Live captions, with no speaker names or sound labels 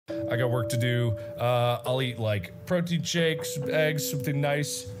I got work to do. I'll eat like protein shakes, eggs, something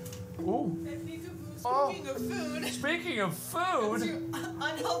nice. Ooh. Speaking of food. Speaking of food.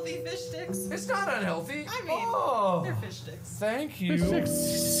 Unhealthy fish sticks. It's not unhealthy. I mean, they're fish sticks. Thank you. Fish sticks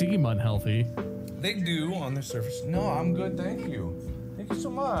seem unhealthy. They do on the surface. No, I'm good, thank you. Thank you so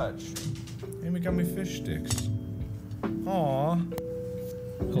much. Amy got me fish sticks. Aw.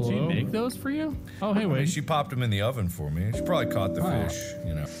 Did she make those for you? Oh, hey, wait. She popped them in the oven for me. She probably caught the fish,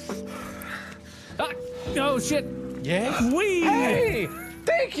 you know. Ah, oh, shit. Yeah? Wee! Hey!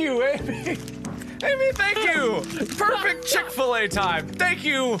 Thank you, Amy! Amy, thank you! Perfect Chick-fil-A time. Thank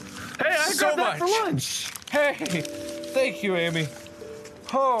you Hey, I so got that much. for lunch. Hey! Thank you, Amy.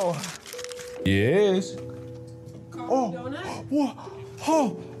 Oh. Yes. Coffee donut? Whoa.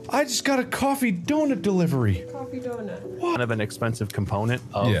 Oh, I just got a coffee donut delivery. Coffee donut. Kind of an expensive component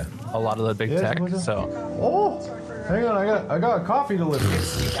of a lot of the big tech, so. Oh, hang on, I got a coffee delivery.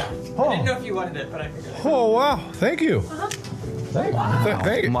 I didn't know if you wanted it, but I figured it. Oh, wow. Thank you. Thank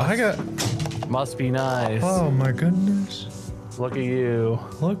you. I got... Must be nice. Oh, my goodness. Look at you.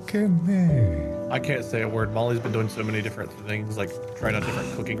 Look at me. I can't say a word. Molly's been doing so many different things, like trying out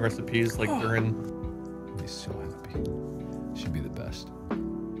different cooking recipes, like during. He's so happy. Should be the best.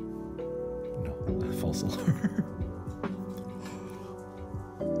 No, false alarm.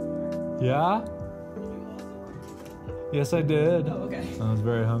 Yeah? Yes, I did. Oh, okay. I was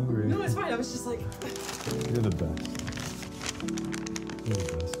very hungry. No, it's fine. I was just like. You're the best. You're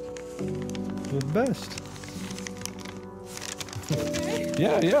the best. You're the best. Okay.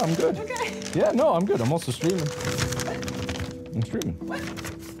 Yeah, I'm good. Okay. Yeah, no, I'm good. I'm also streaming. I'm streaming. What?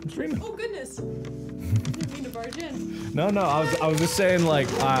 I'm streaming. Oh, goodness. Didn't mean to barge in. No, I was just saying,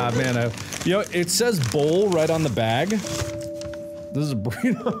 like, man, you know, it says bowl right on the bag. This is a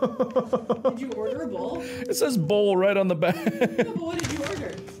burrito. Did you order a bowl? It says bowl right on the bag. No, but what did you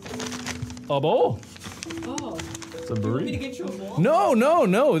order? A bowl. Oh. It's a Do you want me to burrito. get you a bowl?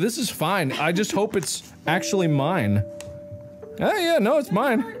 No, this is fine. I just hope it's actually mine. Oh, yeah, no, it's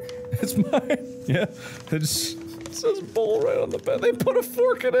mine. It's mine. Yeah, it says bowl right on the bag. They put a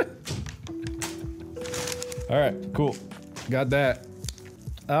fork in it. All right, cool. Got that.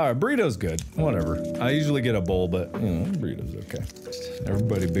 All right, burrito's good. Whatever. I usually get a bowl, but, you know, burrito's okay.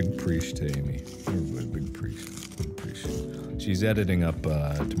 Everybody big preach to Amy. Everybody big preach. Big preach. She's editing up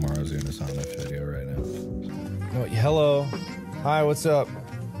tomorrow's Unisonic video right now. Oh, hello. Hi, what's up?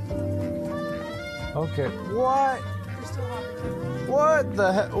 Okay. What? You're still hungry. What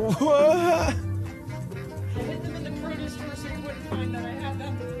the heck? What? I hid them in the produce store so you wouldn't find that I had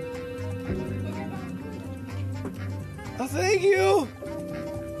them. Oh, thank you.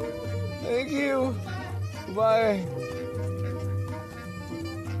 Thank you. Bye.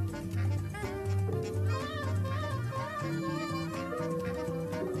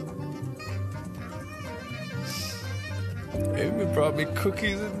 Amy brought me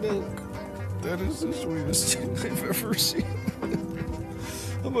cookies and milk. That is the sweetest thing I've ever seen.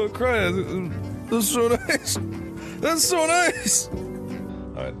 I'm gonna cry. That's so nice. That's so nice.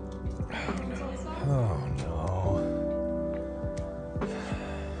 All right. Oh no. All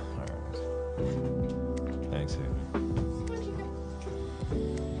right. Thanks, Amy.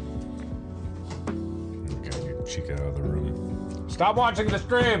 Okay, you cheek out of the room. Stop watching the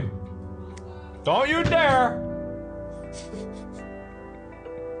stream. Don't you dare.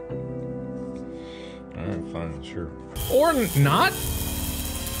 Alright, fine, sure. Or not?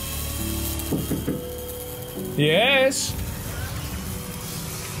 Yes.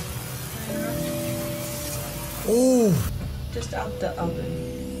 Oh! Just out the oven.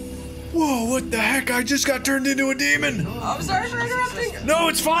 Whoa, what the heck? I just got turned into a demon! I'm sorry for interrupting. No,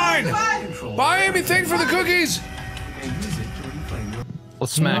 it's fine! Bye. Bye, Amy, thanks for the cookies!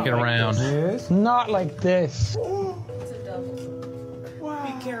 Let's smack it around. Not like this. It's a double. Wow.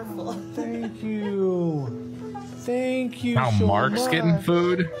 Be careful. Thank you. Thank you Now so Mark's much. getting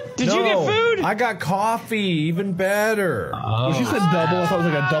food. Did you get food? I got coffee, even better. When she said double, I thought it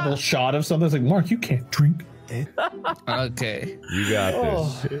was like a double shot of something. I was like, Mark, you can't drink. Okay. You got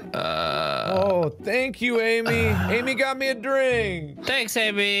this. Oh, thank you, Amy. Amy got me a drink. Thanks,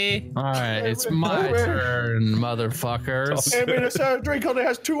 Amy. All right, it's my turn, motherfuckers. Amy, this drink only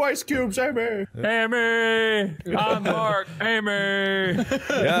has 2 ice cubes, Amy. Amy, I'm Mark. Amy.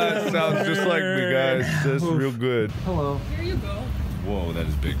 Yeah, it sounds just like me, guys. That's real good. Hello. Here you go. Whoa, that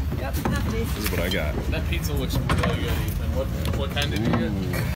is big. Yep, happy. This is what I got. That pizza looks really good, Ethan. What kind did you get?